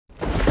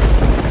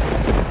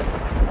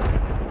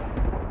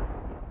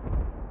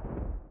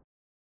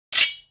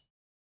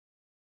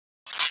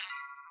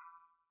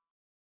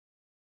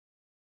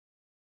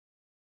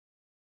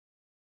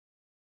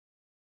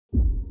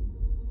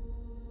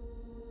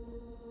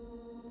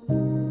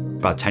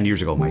About 10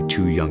 years ago, my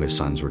 2 youngest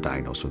sons were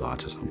diagnosed with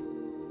autism.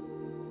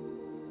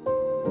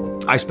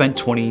 I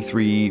spent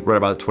right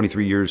about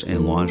 23 years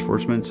in law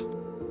enforcement.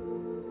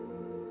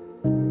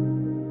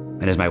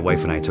 And as my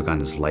wife and I took on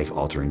this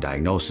life-altering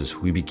diagnosis,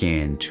 we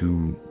began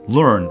to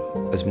learn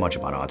as much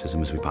about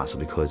autism as we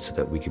possibly could so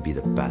that we could be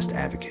the best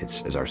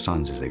advocates as our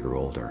sons as they grew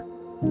older.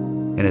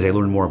 And as I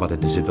learned more about the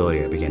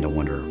disability, I began to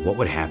wonder what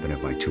would happen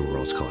if my 2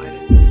 worlds collided.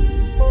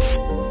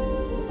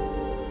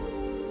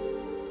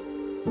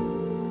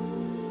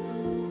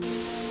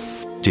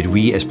 Did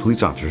we as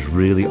police officers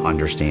really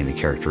understand the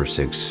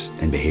characteristics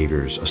and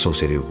behaviors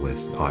associated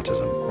with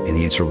autism? And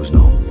the answer was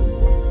no.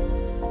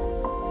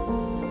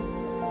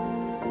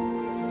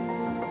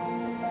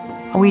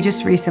 We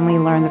just recently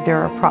learned that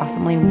there are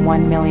approximately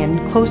 1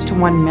 million, close to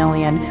 1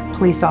 million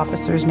police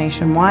officers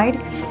nationwide,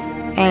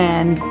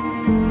 and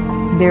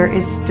there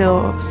is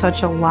still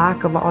such a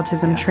lack of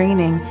autism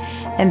training.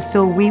 And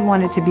so we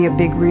wanted to be a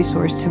big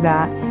resource to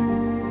that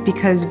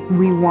because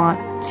we want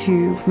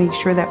to make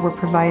sure that we're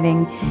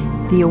providing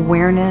the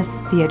awareness,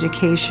 the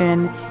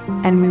education,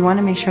 and we want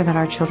to make sure that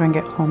our children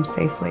get home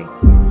safely.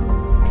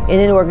 In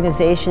an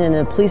organization, in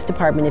a police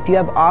department, if you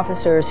have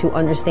officers who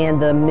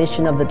understand the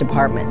mission of the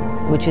department,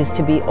 which is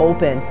to be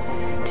open,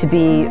 to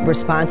be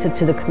responsive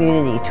to the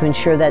community, to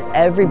ensure that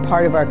every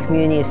part of our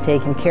community is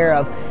taken care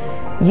of,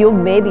 you'll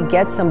maybe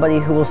get somebody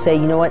who will say,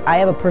 you know what, I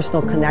have a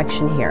personal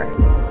connection here.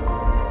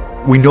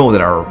 We know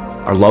that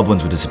our loved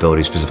ones with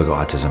disabilities, specifically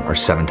autism, are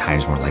 7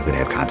 times more likely to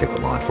have contact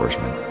with law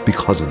enforcement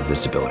because of the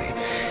disability,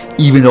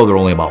 even though they're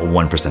only about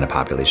 1% of the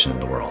population in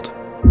the world.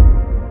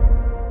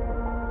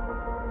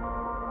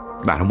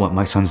 I don't want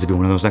my sons to be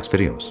one of those next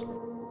videos.